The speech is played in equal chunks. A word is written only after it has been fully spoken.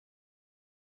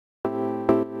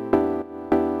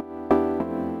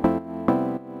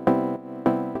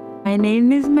My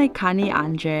name is Maikani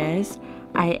Andres.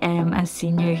 I am a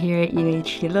senior here at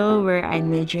Hilo, where I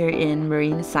major in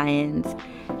marine science.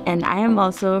 And I am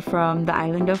also from the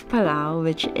island of Palau,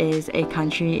 which is a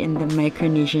country in the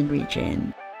Micronesian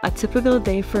region. A typical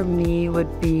day for me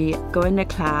would be going to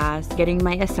class, getting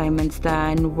my assignments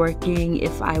done, working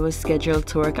if I was scheduled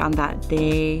to work on that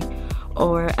day,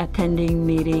 or attending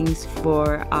meetings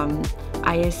for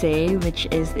ISA, which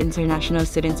is International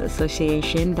Students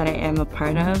Association that I am a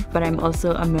part of, but I'm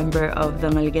also a member of the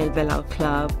Palau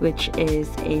Club, which is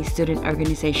a student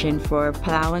organization for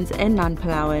Palauans and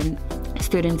non-Palauan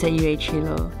students at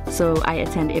Hilo. So I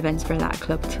attend events for that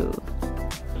club too.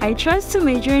 I chose to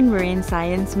major in marine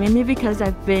science mainly because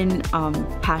I've been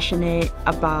passionate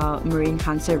about marine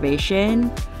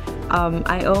conservation.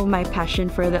 I owe my passion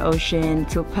for the ocean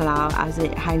to Palau, as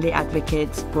it highly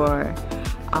advocates for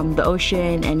the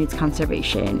ocean and its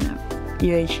conservation.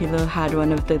 Hilo had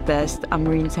one of the best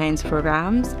marine science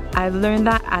programs. I've learned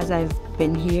that as I've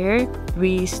been here,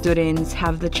 we students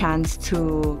have the chance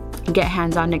to get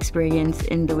hands-on experience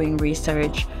in doing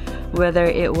research, whether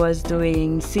it was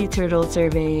doing sea turtle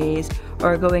surveys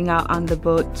or going out on the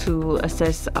boat to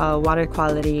assess water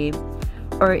quality,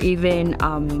 or even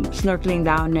snorkeling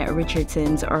down at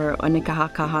Richardson's or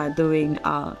Onikahakaha doing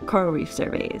coral reef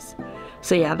surveys.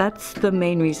 So yeah, that's the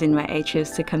main reason why I chose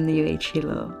to come to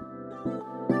Hilo.